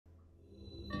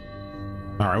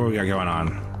Alright, what we got going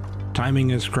on?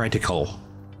 Timing is critical.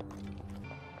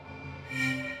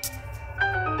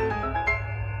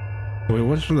 Wait,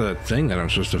 what's the thing that I'm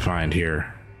supposed to find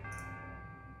here?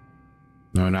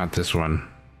 No, not this one.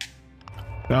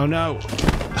 Oh no!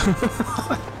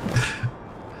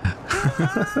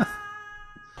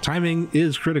 Timing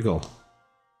is critical.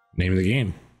 Name of the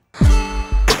game.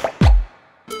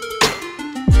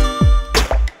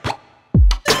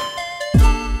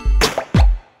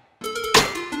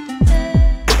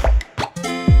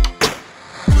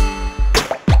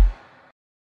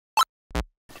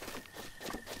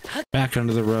 Back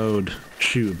onto the road.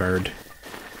 Shoot, bird.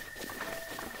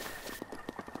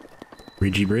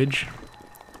 Ridgy Bridge.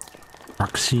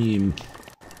 Korok Seed.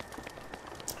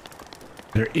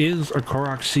 There is a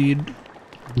Korok Seed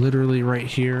literally right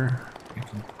here.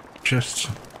 Just...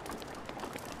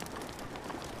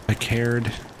 I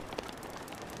cared.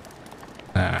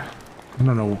 I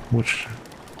don't know which...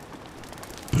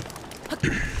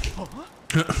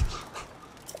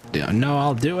 Yeah, no,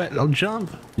 I'll do it. I'll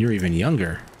jump. You're even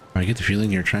younger. I get the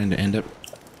feeling you're trying to end up...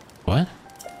 What?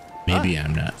 Maybe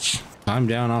I'm nuts. I'm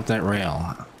down off that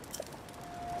rail.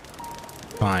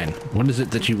 Fine. What is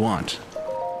it that you want?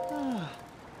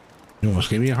 You almost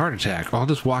gave me a heart attack. I'll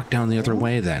just walk down the other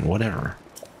way then. Whatever.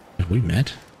 Have we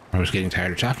met? I was getting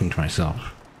tired of talking to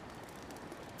myself.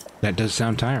 That does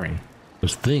sound tiring.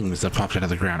 Those things that popped out of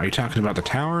the ground. Are you talking about the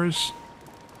towers?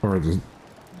 Or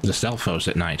the cell phones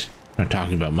at night? I'm not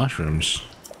talking about mushrooms.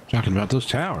 I'm talking about those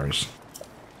towers.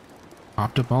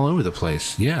 Popped up all over the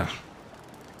place. Yeah.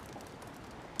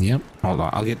 Yep. Hold on.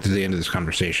 I'll get to the end of this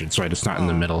conversation so it's not in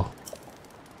the middle.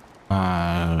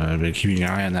 I've been keeping an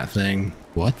eye on that thing.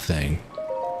 What thing?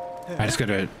 I just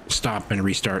gotta stop and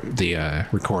restart the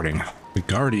recording. The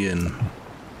Guardian.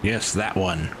 Yes, that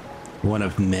one. One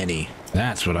of many.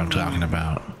 That's what I'm talking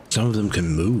about. Some of them can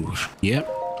move. Yep.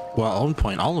 Well, at one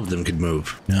point, all of them could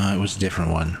move. No, it was a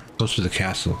different one. Close to the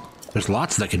castle. There's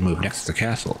lots that can move next to the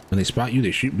castle. When they spot you,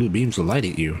 they shoot blue beams of light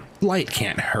at you. Light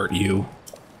can't hurt you.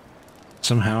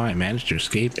 Somehow I managed to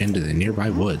escape into the nearby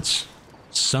woods.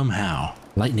 Somehow.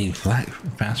 Lightning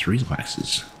fast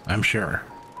reflexes, I'm sure.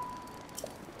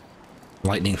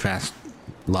 Lightning fast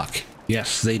luck.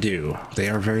 Yes, they do. They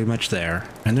are very much there.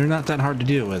 And they're not that hard to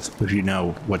deal with if you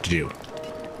know what to do.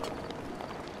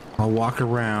 I'll walk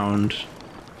around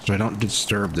so I don't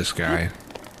disturb this guy.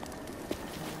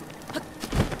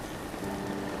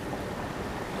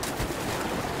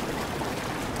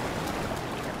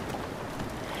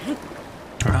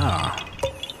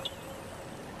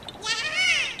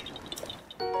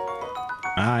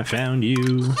 I found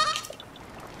you.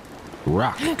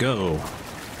 Rock, go.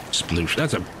 Sploosh.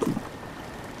 That's a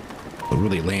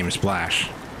really lame splash.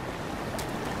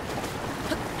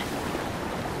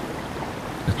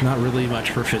 It's not really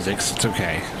much for physics. It's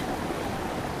okay.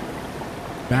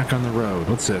 Back on the road.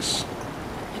 What's this?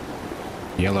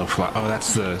 Yellow fly. Oh,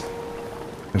 that's the...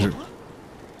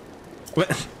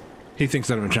 What? He thinks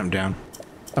that I'm gonna jump down.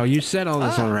 Oh, you said all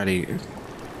this already.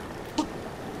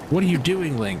 What are you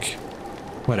doing, Link?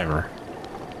 Whatever.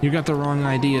 You got the wrong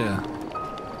idea.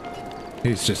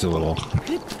 He's just a little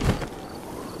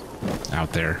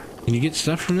out there. Can you get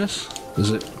stuff from this? Is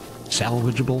it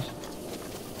salvageable?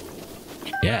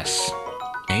 Yes.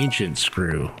 Ancient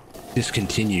screw.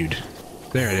 Discontinued.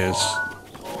 There it is.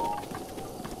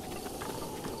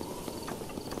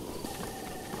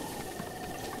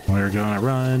 We're gonna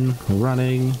run. We're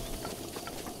running.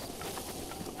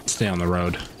 Stay on the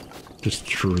road.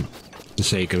 Just for the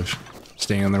sake of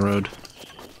staying on the road.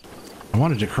 I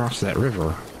wanted to cross that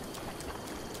river.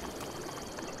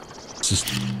 Let's just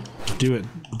do it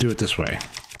this way.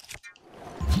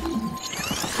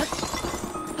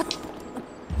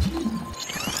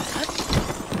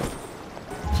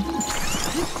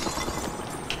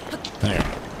 There,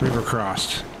 river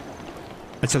crossed.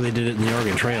 That's how they did it in the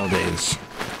Oregon Trail days.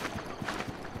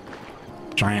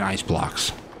 Giant ice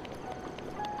blocks.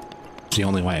 It's the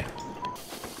only way.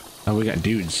 Oh, we got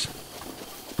dudes.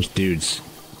 There's dudes.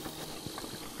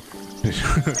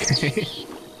 Okay.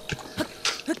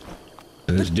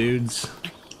 There's dudes.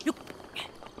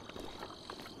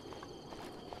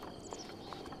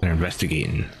 They're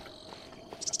investigating.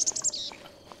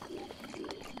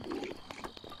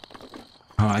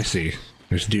 Oh, I see.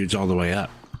 There's dudes all the way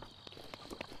up.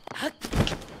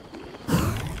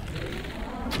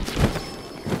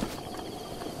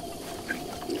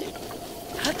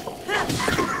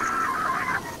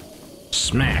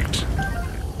 Smacked.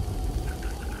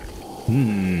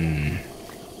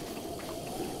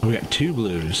 We got 2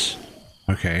 blues.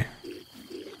 Okay.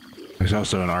 There's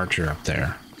also an archer up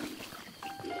there.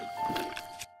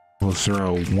 We'll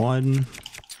throw 1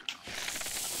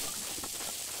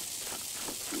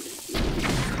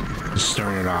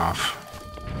 start it off.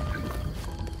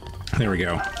 There we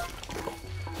go.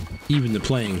 Even the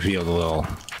playing field a little.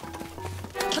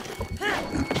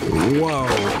 Whoa!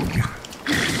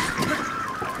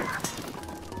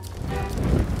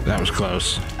 That was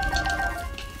close.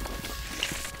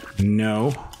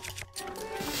 No.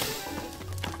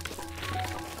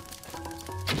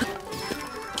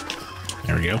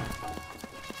 There we go.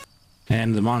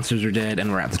 And the monsters are dead, and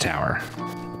we're at the tower.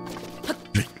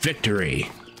 Victory!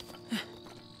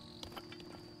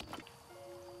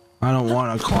 I don't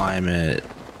want to climb it.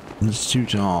 It's too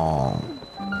tall.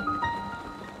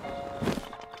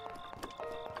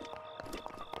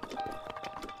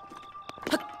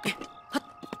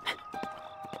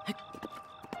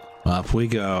 Up we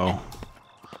go.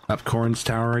 Up Corn's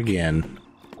tower again.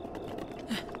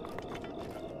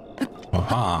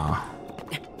 Aha.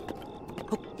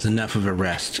 It's enough of a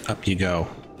rest. Up you go.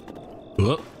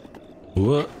 Whoop.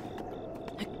 Whoop.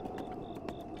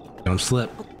 Don't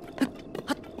slip.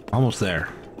 Almost there.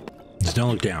 Just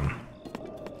don't look down.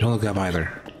 Don't look up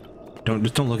either.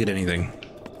 Just don't look at anything.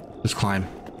 Just climb.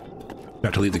 You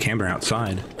have to leave the camera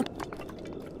outside.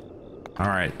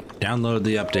 Alright, download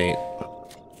the update.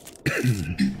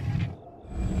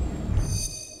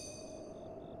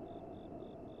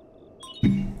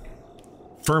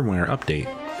 Firmware update.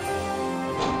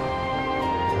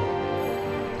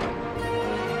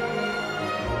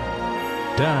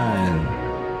 Done.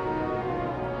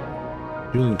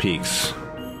 Dueling peaks.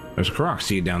 There's a Korok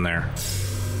Seed down there.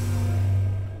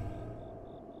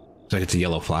 Looks like it's a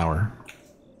yellow flower.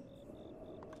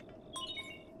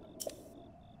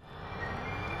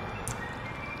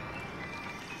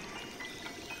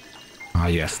 Ah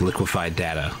yes, liquefied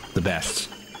data. The best.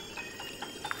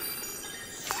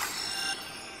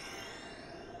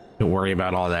 Don't worry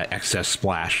about all that excess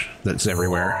splash that's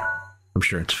everywhere. I'm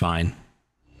sure it's fine.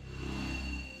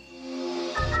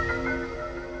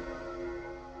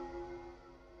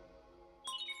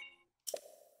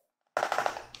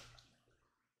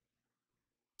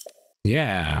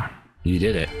 Yeah, you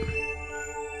did it.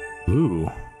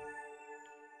 Ooh.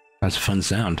 That's a fun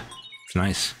sound. It's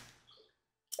nice.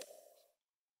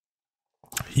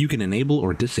 You can enable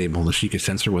or disable the Sheikah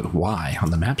sensor with Y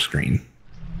on the map screen.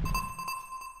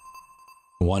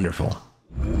 Wonderful.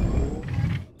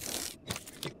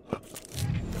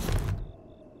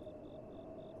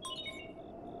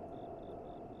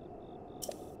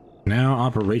 Now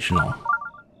operational.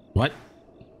 What?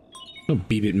 Don't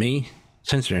beep at me.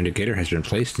 Sensor indicator has been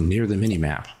placed near the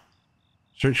minimap.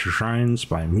 Search for shrines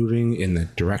by moving in the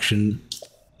direction...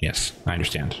 Yes, I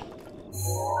understand.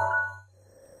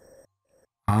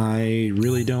 I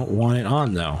really don't want it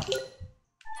on, though.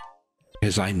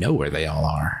 Because I know where they all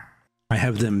are. I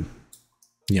have them,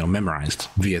 you know, memorized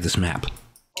via this map.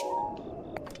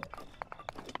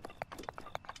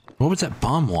 What was that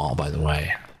bomb wall, by the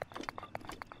way?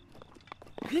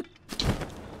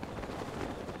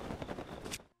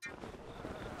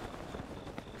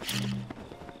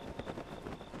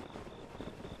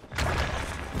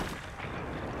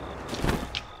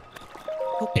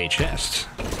 A chest.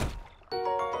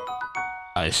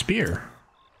 A spear.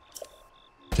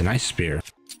 It's a nice spear.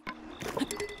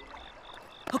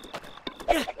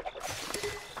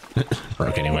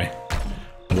 Broke anyway.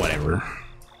 Whatever.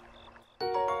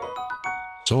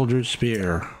 Soldier's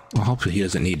spear. Well, hopefully he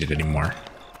doesn't need it anymore.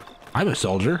 I'm a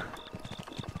soldier.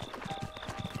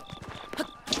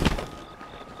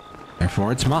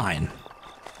 Therefore it's mine.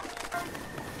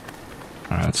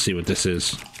 Alright, let's see what this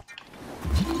is.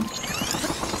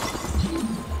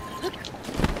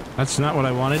 That's not what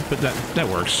I wanted, but that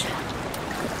works.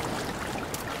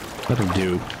 That'll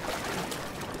do.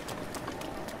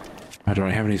 Do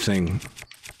I have anything?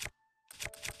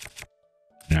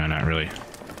 No, not really.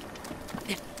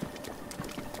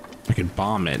 I could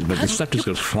bomb it, but the stuff just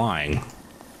goes flying.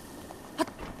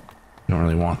 Don't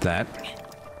really want that.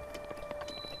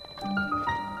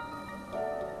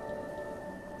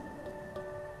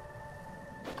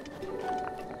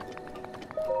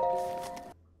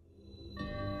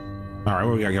 Alright,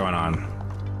 what we got going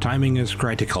on? Timing is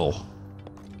critical.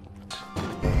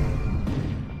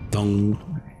 Dong.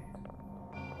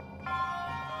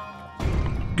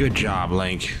 Good job,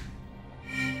 Link.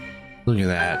 Look at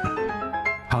that.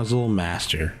 Puzzle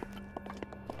master.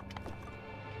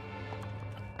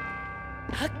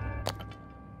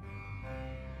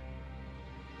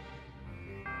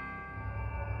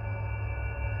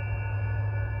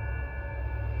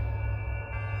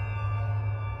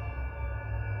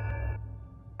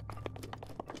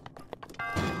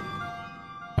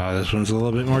 Oh, this one's a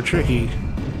little bit more tricky.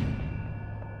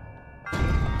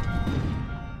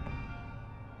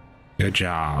 Good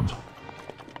job.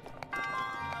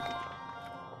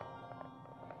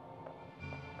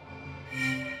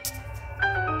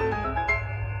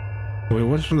 Wait,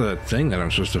 what's the thing that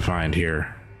I'm supposed to find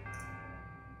here?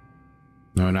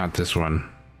 No, not this one.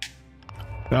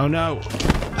 Oh no!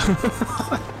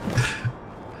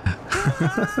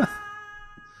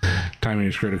 Timing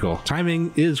is critical.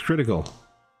 Timing is critical.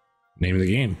 Name of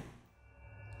the game.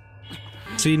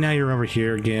 See, now you're over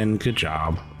here again. Good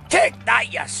job. Take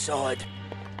that, you sword!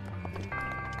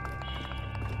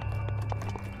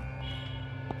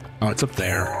 Oh, it's up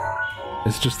there.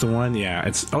 It's just the one? Yeah,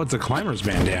 it's... Oh, it's a climber's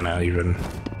bandana, even.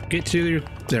 Get to your...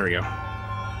 There we go.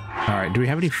 Alright, do we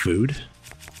have any food?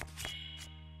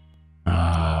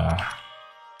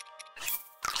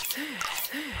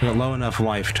 We got low enough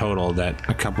life total that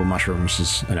a couple mushrooms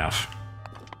is enough.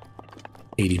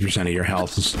 80% of your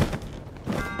health is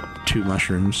 2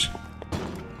 mushrooms.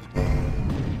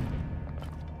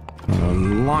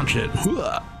 Launch it.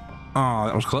 Oh,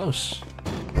 that was close.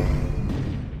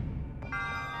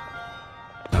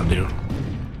 That'll do.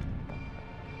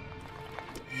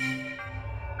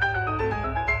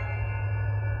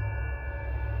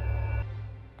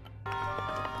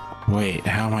 Wait,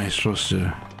 how am I supposed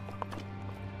to...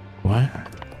 What?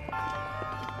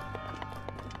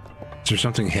 Is there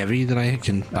something heavy that I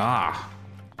can... Ah!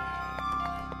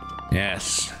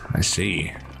 Yes, I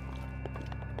see.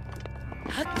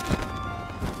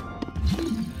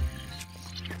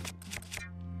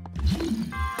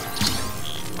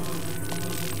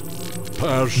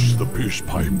 Pass the peace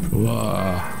pipe.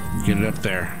 Whoa, get it up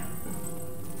there.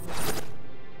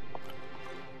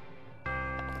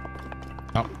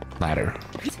 Oh, ladder.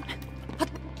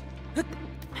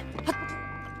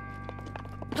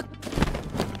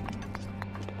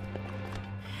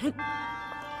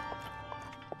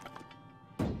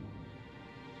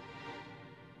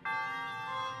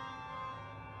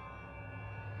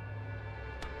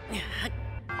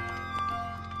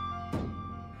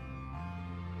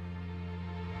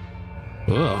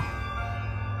 Whoa.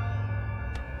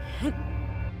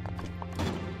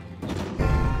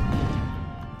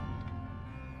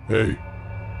 Hey,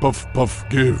 puff, puff,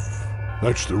 give.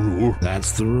 That's the rule.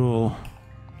 That's the rule.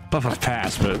 Puff of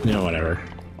pass, but you know, whatever.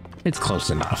 It's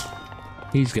close enough.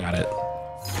 He's got it.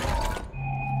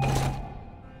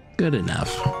 Good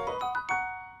enough.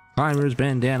 Climber's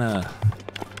bandana.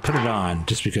 Put it on,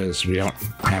 just because we don't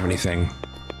have anything.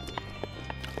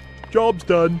 Job's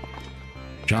done.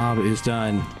 Job is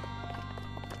done.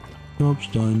 Job's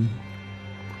done.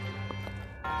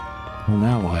 Well,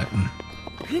 now what?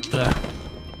 Ugh.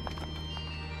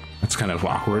 That's kind of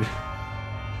awkward.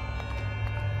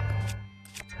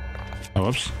 Oh,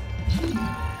 whoops.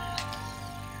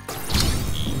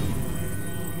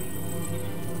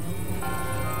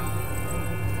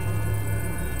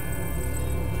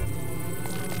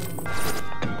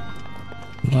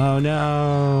 Oh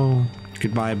no!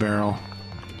 Goodbye, barrel.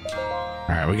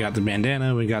 Alright, we got the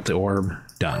bandana, we got the orb.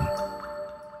 Done.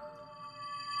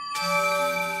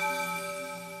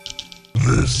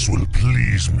 This will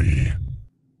please me.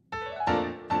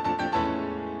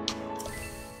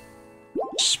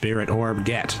 Spirit orb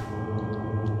get.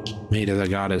 Made of the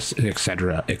goddess,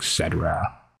 etc.,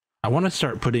 etc. I want to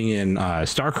start putting in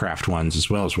StarCraft ones as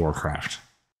well as Warcraft.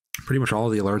 Pretty much all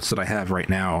of the alerts that I have right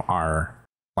now are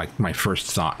like my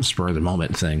first thought, spur of the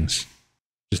moment things.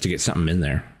 Just to get something in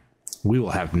there. We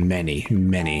will have many,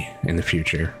 many in the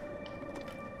future.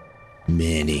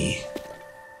 Many.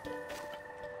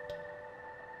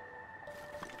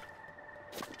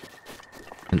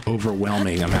 An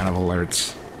overwhelming amount of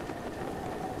alerts.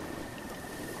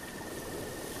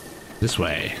 This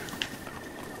way.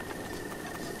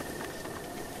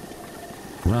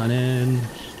 Running.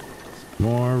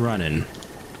 More running.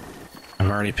 I've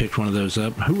already picked one of those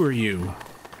up. Who are you?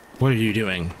 What are you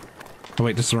doing? Oh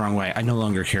wait, this is the wrong way. I no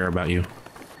longer care about you.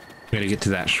 We gotta get to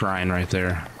that shrine right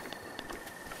there.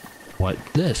 What?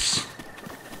 This?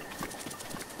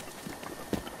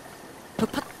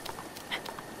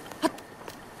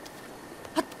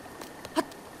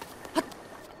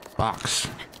 Box.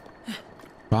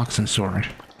 Box and sword.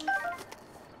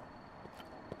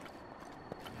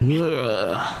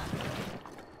 Ugh.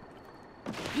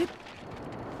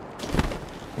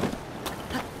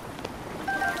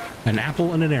 An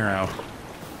apple and an arrow.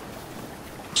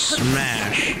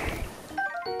 Smash.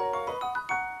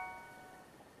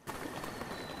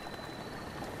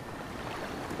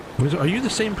 Are you the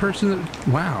same person that...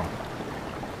 Wow.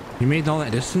 You made all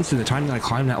that distance in the time that I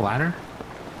climbed that ladder?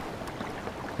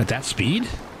 At that speed?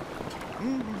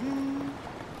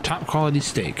 Top quality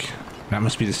steak. That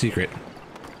must be the secret.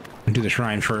 We'll do the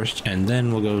shrine first, and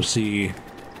then we'll go see...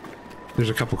 There's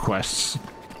a couple quests.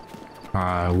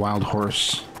 Wild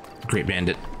horse. Great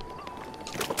bandit.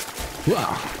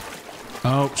 Wow.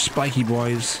 Oh, spiky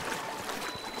boys.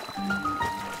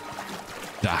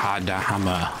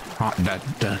 Dahamar,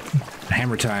 the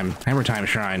Hammer Time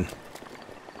Shrine.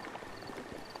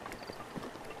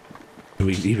 Do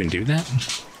we even do that?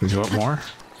 Can we go up more?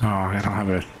 Oh, I don't have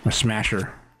a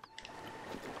smasher.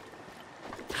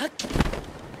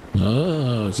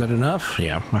 Oh, is that enough?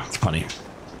 Yeah, that's plenty.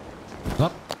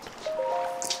 Up.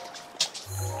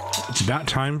 It's about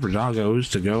time for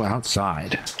doggos to go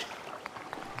outside.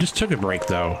 Just took a break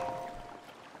though.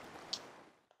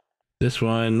 This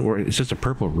one, or it's just a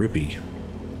purple rupee.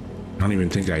 I don't even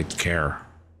think I care.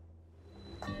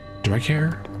 Do I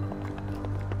care?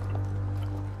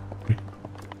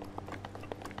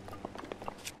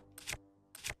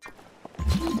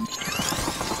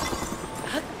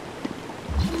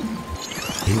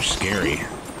 You're scary.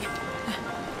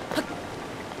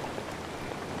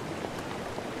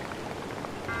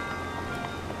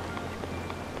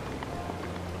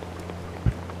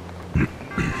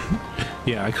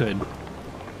 Yeah, I could.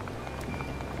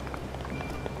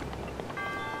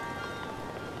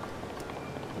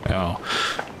 Oh,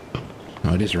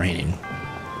 it is raining.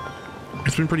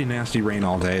 It's been pretty nasty rain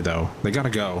all day, though. They gotta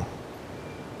go.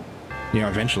 You know,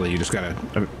 eventually you just gotta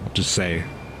just say,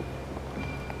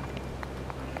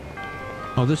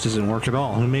 oh, this doesn't work at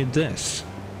all. Who made this?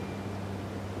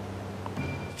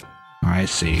 I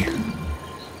see.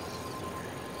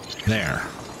 There.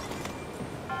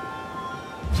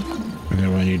 And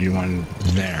then when you do one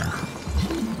there.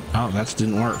 Oh, that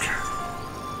didn't work.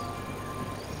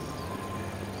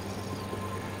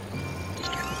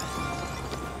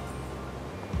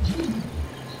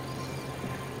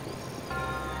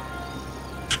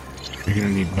 You're gonna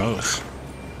need both.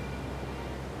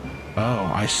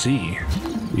 Oh, I see.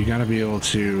 You gotta be able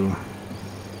to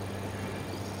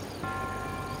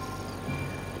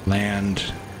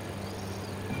land.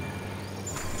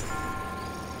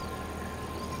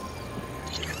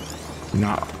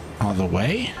 Not all the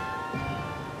way?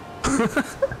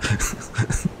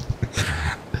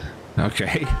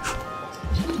 Okay.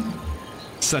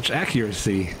 Such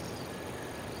accuracy.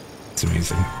 It's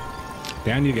amazing.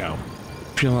 Down you go.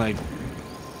 I feel like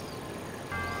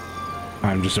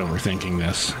I'm just overthinking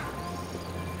this.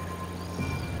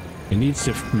 It needs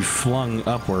to be flung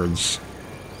upwards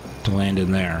to land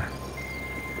in there.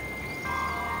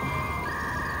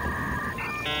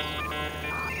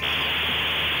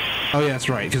 Oh yeah, that's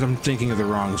right, because I'm thinking of the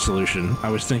wrong solution. I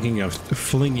was thinking of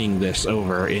flinging this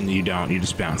over, and you don't. You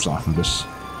just bounce off of this.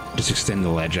 Just extend the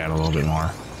ledge out a little bit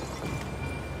more.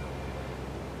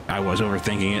 I was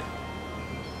overthinking it.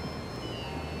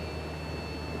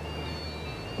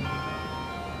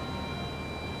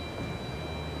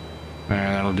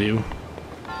 That'll do.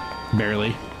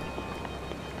 Barely.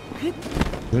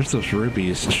 There's those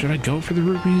rupees. Should I go for the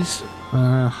rupees?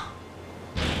 I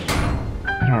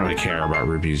don't really care about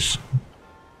rupees.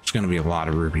 It's gonna be a lot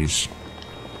of rupees.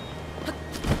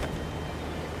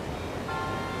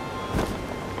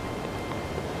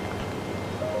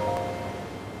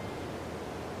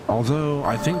 Although,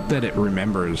 I think that it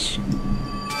remembers.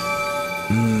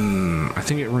 I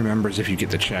think it remembers if you get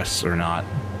the chests or not.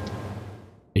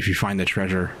 If you find the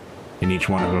treasure in each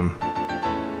one of them.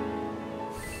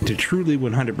 To truly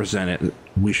 100% it,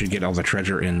 we should get all the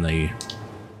treasure in the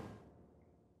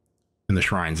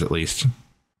shrines, at least.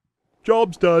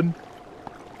 Job's done.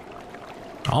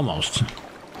 Almost.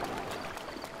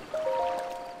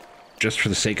 Just for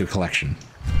the sake of collection.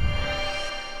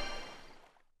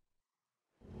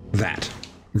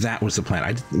 That was the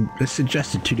plan. I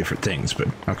suggested two different things, but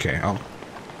okay, I'll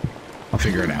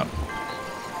figure it out.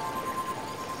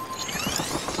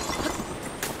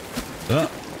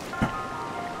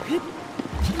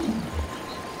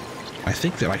 I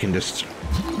think that I can just...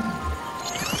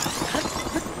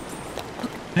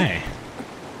 Hey.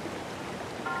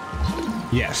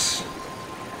 Yes.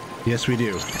 Yes, we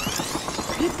do.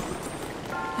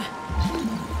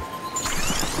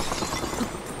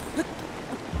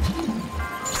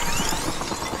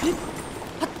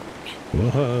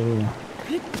 Whoa.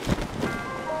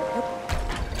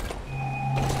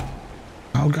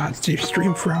 Oh god,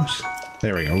 stream froze.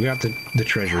 There we go, we got the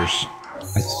treasures.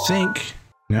 I think...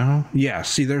 No? Yeah,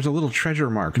 see, there's a little treasure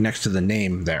mark next to the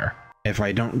name there. If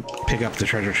I don't pick up the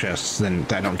treasure chests, then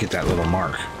I don't get that little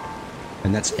mark.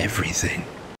 And that's everything.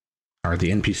 Are the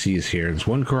NPCs here? There's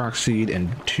 1 Korok Seed and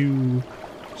 2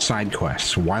 side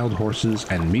quests. Wild Horses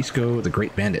and Misko the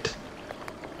Great Bandit.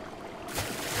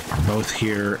 Are both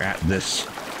here at this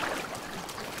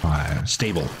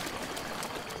stable.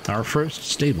 Our first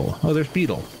stable. Oh, there's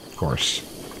Beetle, of course.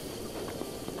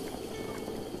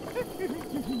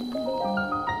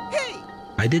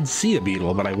 I did see a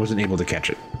beetle, but I wasn't able to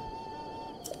catch it.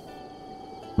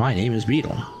 My name is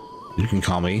Beetle. You can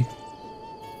call me...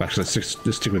 Actually,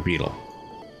 let's stick with Beetle.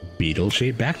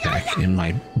 Beetle-shaped backpack in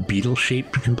my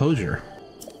beetle-shaped composure.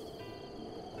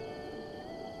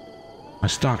 I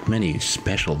stocked many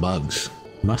special bugs.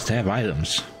 Must-have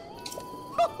items.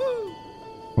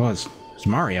 Well, it's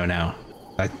Mario now.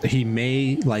 He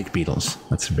may like beetles.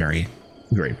 That's very,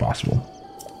 very possible.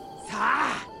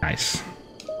 Nice.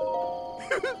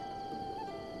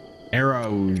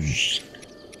 Arrows.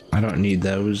 I don't need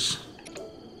those.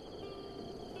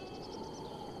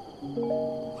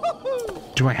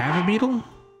 Do I have a beetle?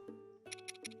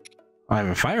 I have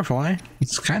a firefly.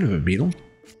 It's kind of a beetle.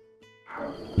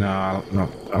 No, I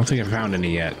don't think I've found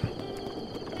any yet.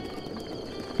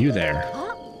 You there?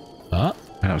 Huh?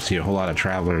 I don't see a whole lot of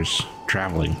travelers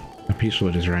traveling. How peaceful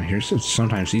it is around here. So it's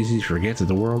sometimes easy to forget that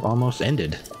the world almost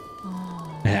ended.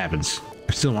 It happens.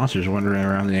 There's still monsters wandering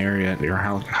around the area at your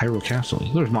Hyrule Castle.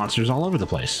 There's monsters all over the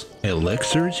place.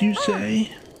 Elixirs, you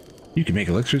say? You can make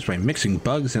elixirs by mixing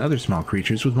bugs and other small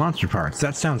creatures with monster parts.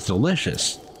 That sounds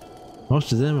delicious.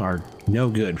 Most of them are no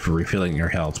good for refilling your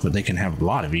health, but they can have a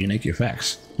lot of unique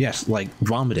effects. Yes, like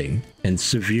vomiting and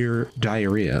severe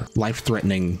diarrhea,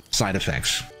 life-threatening side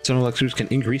effects. Some elixirs can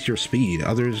increase your speed,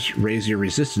 others raise your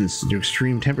resistance to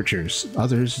extreme temperatures,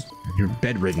 others you're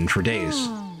bedridden for days.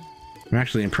 I'm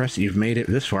actually impressed that you've made it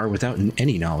this far without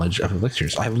any knowledge of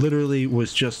elixirs. I literally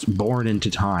was just born into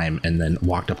time and then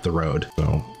walked up the road.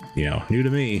 So, you know, new to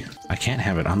me. I can't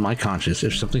have it on my conscience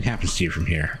if something happens to you from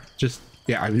here. Just,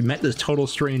 yeah, I met this total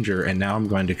stranger and now I'm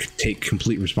going to take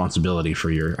complete responsibility for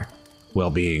your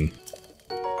well-being.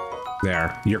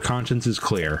 There, your conscience is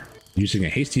clear. Using a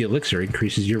hasty elixir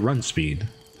increases your run speed.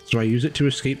 So I use it to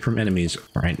escape from enemies.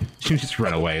 Alright, you just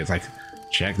run away. It's like,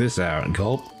 check this out.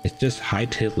 Gulp. It's just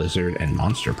high-tailed lizard and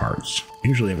monster parts.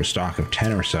 Usually have a stock of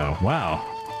 10 or so. Wow.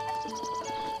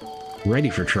 Ready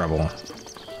for trouble.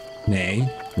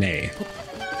 Nay. Nay.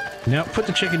 No, put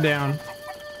the chicken down.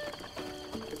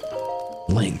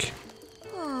 Link.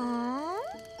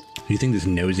 Do you think this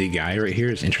nosy guy right here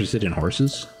is interested in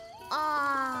horses?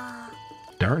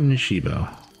 Dart and Shibo.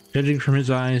 Judging from his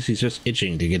eyes, he's just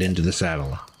itching to get into the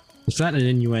saddle. Is that an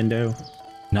innuendo?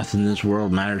 Nothing in this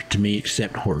world matters to me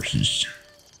except horses.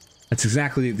 That's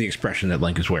exactly the expression that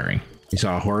Link is wearing. He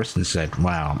saw a horse and said,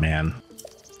 wow, man.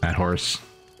 That horse.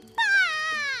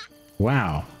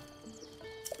 Wow.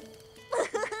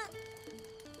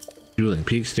 Dueling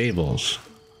Peak Stables.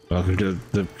 Welcome to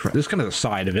this is kind of the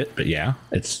side of it, but yeah,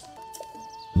 it's...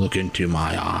 Look into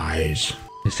my eyes.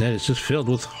 He said it's just filled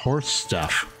with horse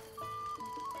stuff.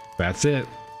 That's it.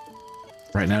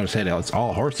 Right now his head, it's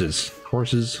all horses.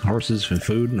 Horses, and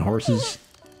food, and horses.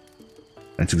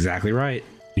 That's exactly right.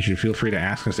 You should feel free to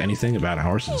ask us anything about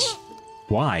horses.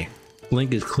 Why?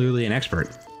 Link is clearly an expert.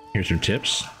 Here's some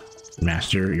tips.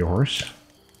 Master your horse.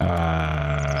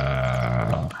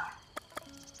 I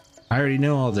already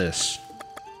know all this.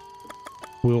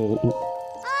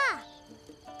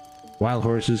 Wild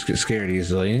horses get scared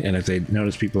easily, and if they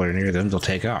notice people are near them, they'll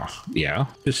take off. Yeah.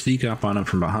 Just sneak up on them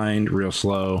from behind, real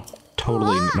slow.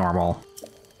 Totally normal.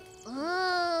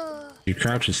 You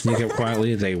crouch and sneak up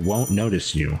quietly, they won't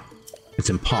notice you. It's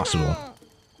impossible.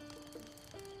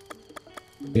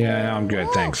 Yeah, I'm good,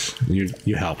 thanks.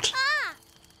 You helped.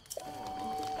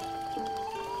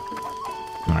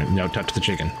 Alright, no, touch the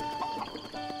chicken.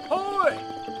 Oi!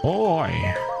 Oi!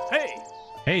 Hey!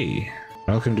 Hey!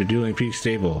 Welcome to Dueling Peak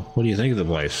Stable. What do you think of the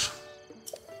place?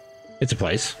 It's a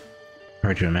place.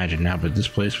 Hard to imagine now, but this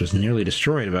place was nearly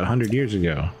destroyed about 100 years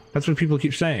ago. That's what people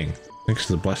keep saying. Thanks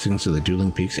to the blessings of the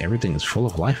Dueling Peaks, everything is full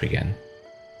of life again.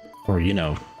 Or, you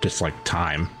know, just like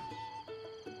time.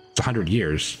 It's 100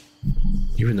 years.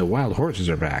 Even the wild horses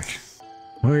are back.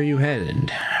 Where are you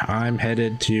headed? I'm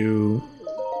headed to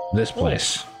this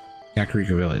place.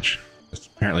 Kakariko Village. It's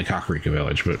apparently Kakariko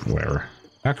Village, but wherever.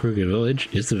 Kakariko Village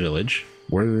is the village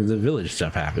where the village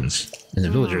stuff happens, and the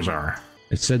villagers are.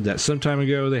 It's said that some time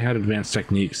ago they had advanced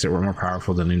techniques that were more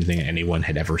powerful than anything anyone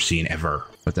had ever seen ever.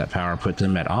 But that power put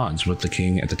them at odds with the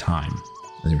king at the time,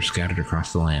 and they were scattered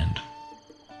across the land.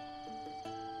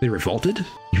 They revolted?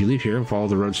 If you leave here and follow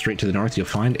the road straight to the north, you'll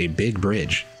find a big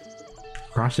bridge.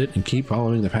 Cross it and keep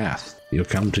following the path. You'll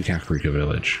come to Kakariko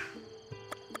Village.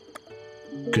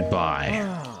 Goodbye.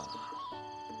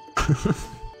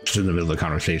 Just in the middle of the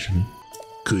conversation.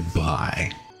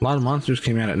 Goodbye. A lot of monsters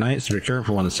came out at night, so be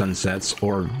careful when the sun sets,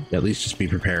 or at least just be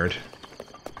prepared.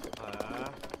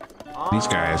 These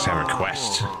guys have a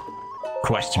quest.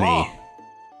 Quest me.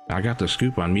 I got the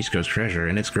scoop on Misko's treasure,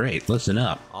 and it's great. Listen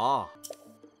up.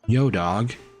 Yo,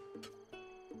 dog.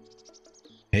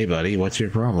 Hey, buddy, what's your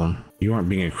problem? You aren't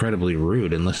being incredibly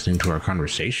rude and listening to our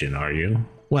conversation, are you?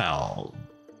 Well,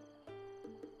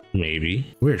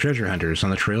 Maybe. We're treasure hunters on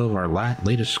the trail of our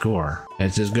latest score.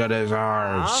 It's as good as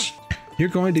ours. You're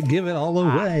going to give it all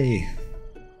away.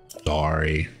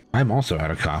 Sorry. I'm also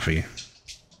out of coffee.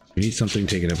 We need something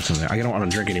taken up with something. I don't want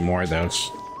to drink anymore though.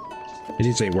 It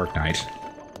is a work night.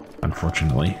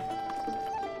 Unfortunately.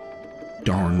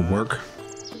 Darn work.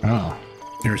 Oh.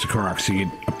 There's a Korok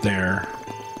Seed up there.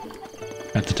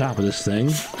 At the top of this thing.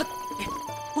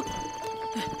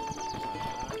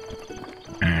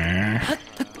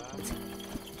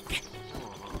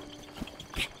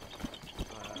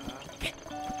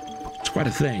 It's quite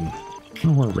a thing. I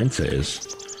don't know where Rensa is.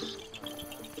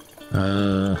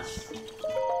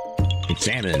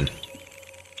 Examine.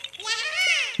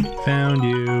 Found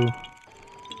you.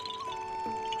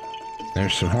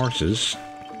 There's some horses.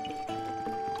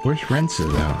 Where's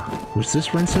Rensa though? Was this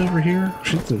Rensa over here?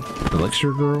 She's the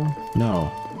elixir girl?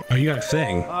 No. Oh, you got a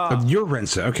thing. Oh, you're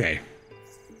Rensa. Okay.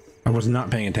 I was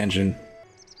not paying attention.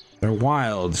 They're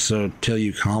wild, so till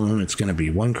you calm them, it's gonna be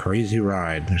one crazy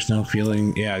ride. There's no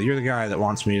feeling. Yeah, you're the guy that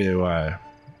wants me to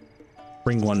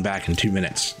bring one back in 2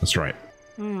 minutes. That's right.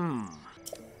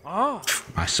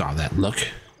 I saw that look.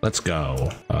 Let's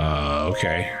go.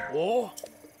 Okay.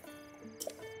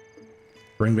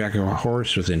 Bring back a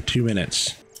horse within 2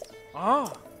 minutes.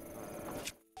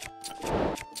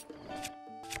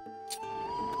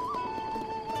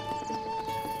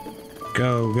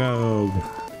 Go, go.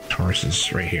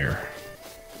 Horses right here.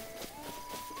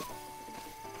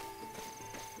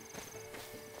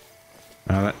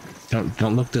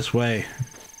 Don't look this way.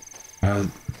 I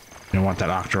don't want that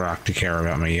Octorok to care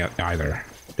about me either.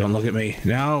 Don't look at me.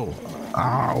 No.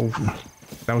 Oh,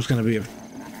 that was gonna be a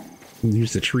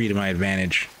use the tree to my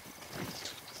advantage.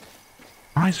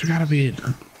 Why's there gotta be an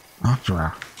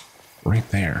Octorok right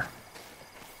there?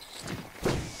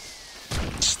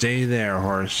 Stay there,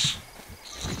 horse.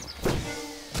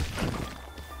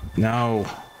 No.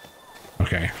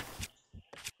 Okay.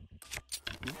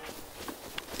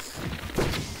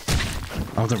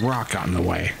 Oh, the rock got in the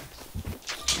way.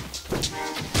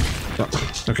 Oh,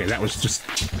 okay, that was just...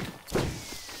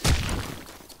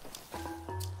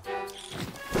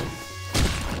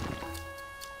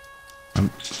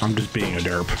 I'm just being a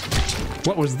derp.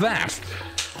 What was that?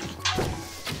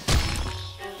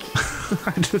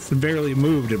 I just barely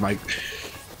moved and like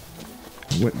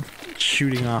went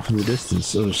shooting off in the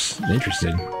distance. It was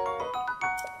interesting.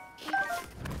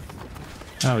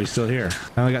 Oh, he's still here.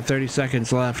 I only got 30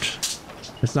 seconds left.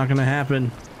 It's not gonna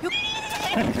happen.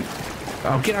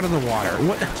 Oh, get out of the water.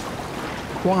 What?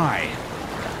 Why?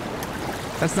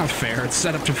 That's not fair. It's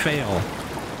set up to fail.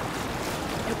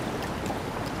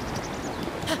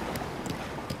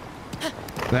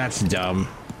 That's dumb.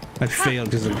 I failed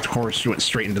because the horse went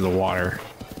straight into the water.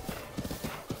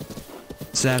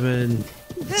 7,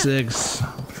 6,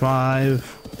 5,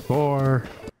 4.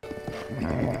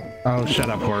 Oh, shut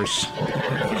up, horse.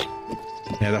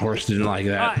 Yeah, the horse didn't like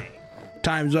that.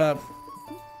 Time's up.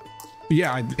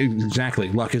 Yeah, exactly.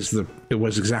 Luck is it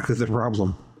was exactly the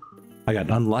problem. I got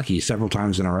unlucky several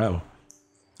times in a row.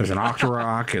 There's an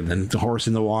Octorok and then the horse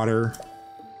in the water.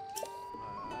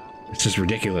 It's just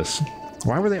ridiculous.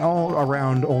 Why were they all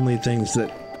around only things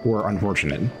that were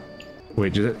unfortunate?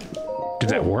 Wait, did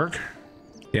that work?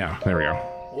 Yeah, there we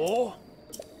go.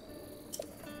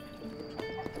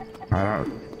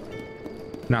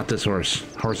 Not this horse.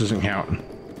 Horse doesn't count.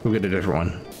 We'll get a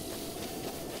different one.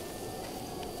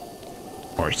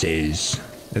 Horses.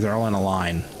 They're all in a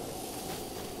line.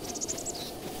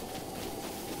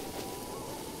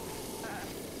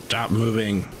 Stop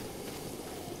moving.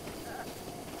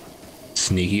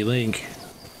 Sneaky link.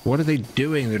 What are they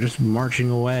doing? They're just marching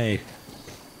away.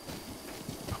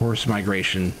 Horse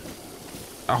migration.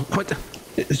 Oh, what the?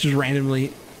 It's just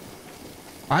randomly.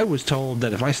 I was told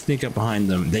that if I sneak up behind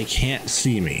them, they can't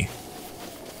see me.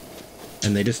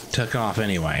 And they just took off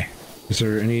anyway. Is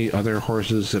there any other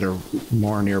horses that are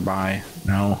more nearby?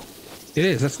 No. It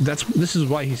is. This is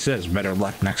why he says better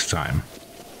luck next time.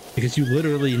 Because you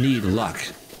literally need luck.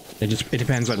 It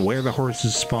depends on where the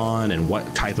horses spawn and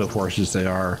what type of horses they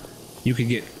are. You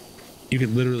could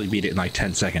literally beat it in like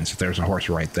 10 seconds if there's a horse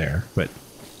right there. But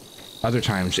other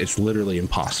times it's literally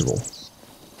impossible.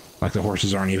 Like the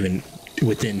horses aren't even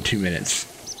within 2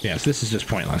 minutes. Yes, this is just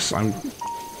pointless. I'm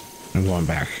going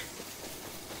back.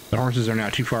 The horses are now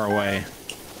too far away.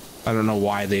 I don't know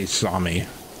why they saw me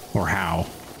or how.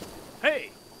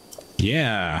 Hey.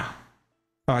 Yeah.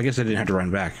 Oh, I guess I didn't have to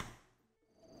run back.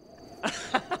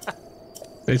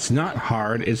 It's not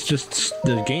hard. It's just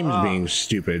the game is being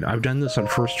stupid. I've done this on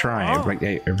first try like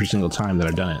every single time that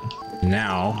I've done it.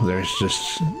 Now there's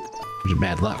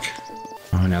bad luck.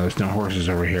 Oh, now there's no horses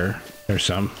over here. There's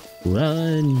some.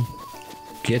 Run!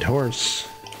 Get horse.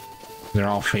 They're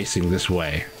all facing this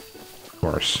way. Of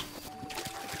course.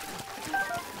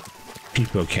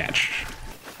 People catch.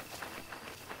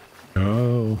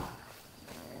 Oh.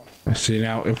 See,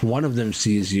 now, if one of them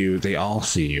sees you, they all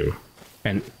see you.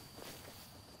 And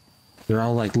they're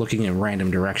all, like, looking in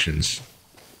random directions.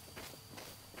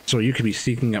 So you could be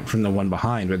sneaking up from the one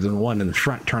behind, but then the one in the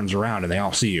front turns around and they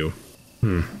all see you.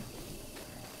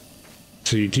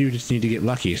 So you do just need to get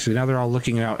lucky. So now they're all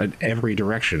looking out at every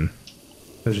direction.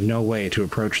 There's no way to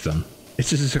approach them.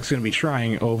 It's just going to be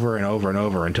trying over and over and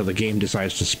over until the game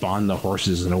decides to spawn the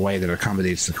horses in a way that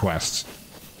accommodates the quests.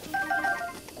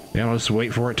 You know, just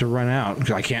wait for it to run out,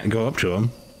 because I can't go up to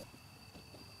them.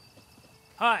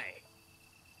 Hi.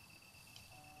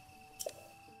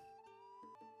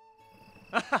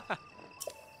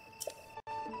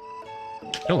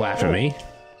 Don't laugh at me.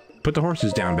 Put the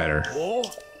horses down better. Oh.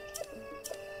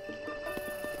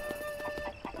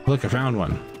 Look, I found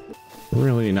one.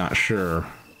 Really not sure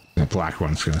that black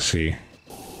one's gonna see.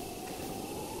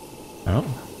 Oh.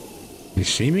 You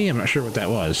see me? I'm not sure what that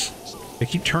was. They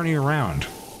keep turning around.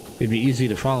 It'd be easy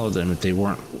to follow them if they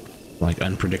weren't, like,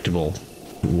 unpredictable,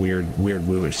 weird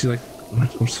movements. See, like,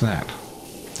 what's that?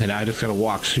 And I just gotta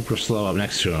walk super slow up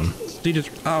next to him. See,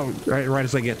 just, oh, right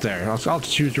as I get there. I'll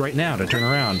choose right now to turn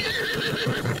around.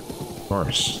 Of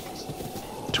course.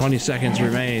 20 seconds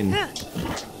remain.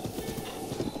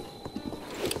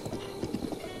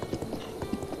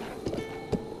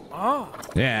 Oh.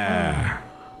 Yeah.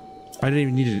 I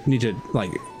didn't even need to like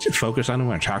focus on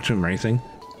him or talk to him or anything.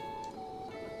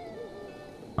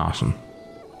 Awesome.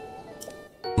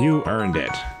 You earned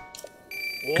it.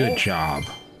 Good job.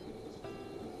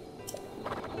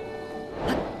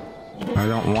 I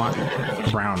don't want a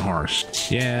brown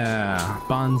horse. Yeah,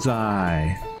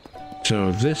 bonsai.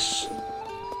 So this...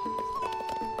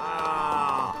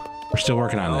 We're still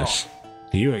working on this.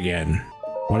 You again.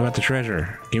 What about the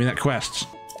treasure? Give me that quest.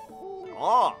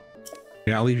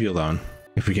 Yeah, I'll leave you alone.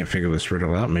 If we can't figure this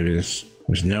riddle out, maybe there's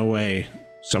no way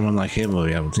someone like him will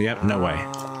be able to. Yep, no way.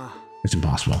 It's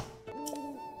impossible.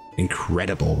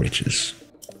 Incredible riches.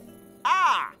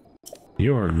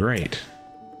 You're great.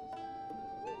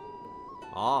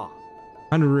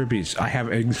 100 rupees. I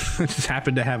have just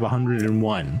happen to have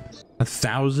 101.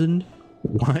 1,000?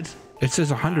 What? It says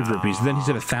 100 rupees, then he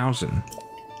said 1,000.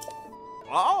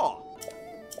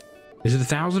 Is it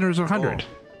 1,000 or is it 100?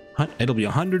 It'll be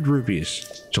 100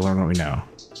 rupees to learn what we know.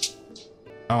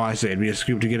 Oh, I see. It'd be a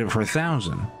scoop to get it for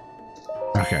 1,000.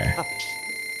 Okay.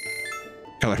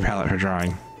 Color palette for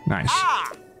drawing. Nice.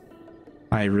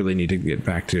 I really need to get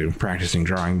back to practicing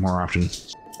drawing more often.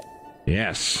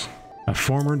 Yes. A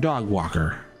former dog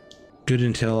walker. Good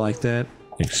intel like that?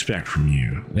 Expect from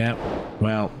you. Yep.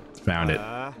 Well, found it.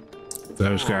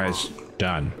 Those guys,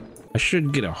 done. I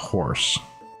should get a horse.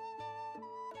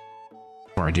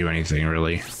 Before I do anything,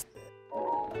 really.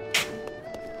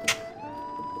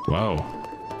 Whoa.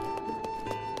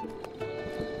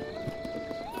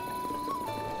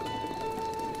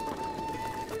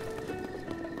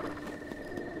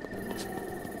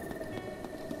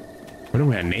 What are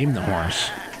we gonna name the horse?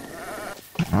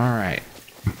 Alright.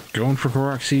 Going for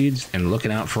Korok Seeds and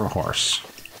looking out for a horse.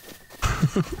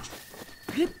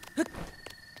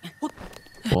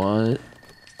 What?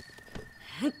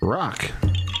 Rock.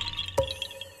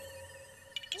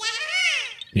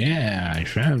 Yeah, he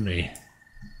found me.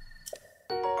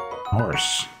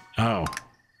 Horse. Oh.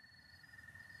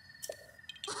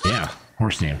 Yeah,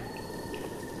 horse name.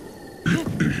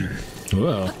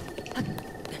 Whoa.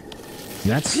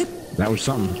 That was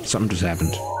something. Something just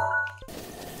happened.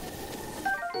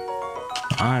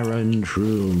 Iron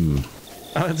Shroom.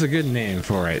 Oh, that's a good name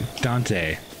for it.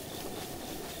 Dante.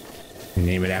 You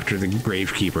name it after the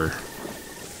gravekeeper.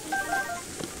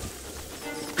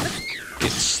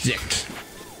 Get sticked.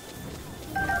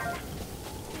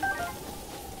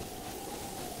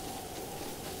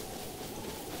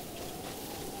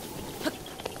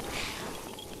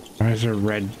 Why is there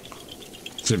red?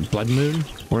 Is it blood moon?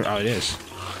 Or, oh, it is.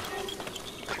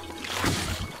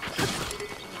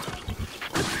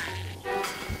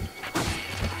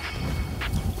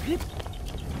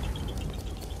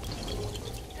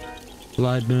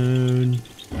 Blood moon.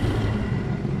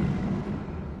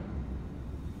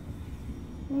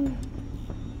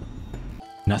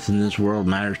 Nothing in this world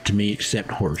matters to me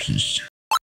except horses.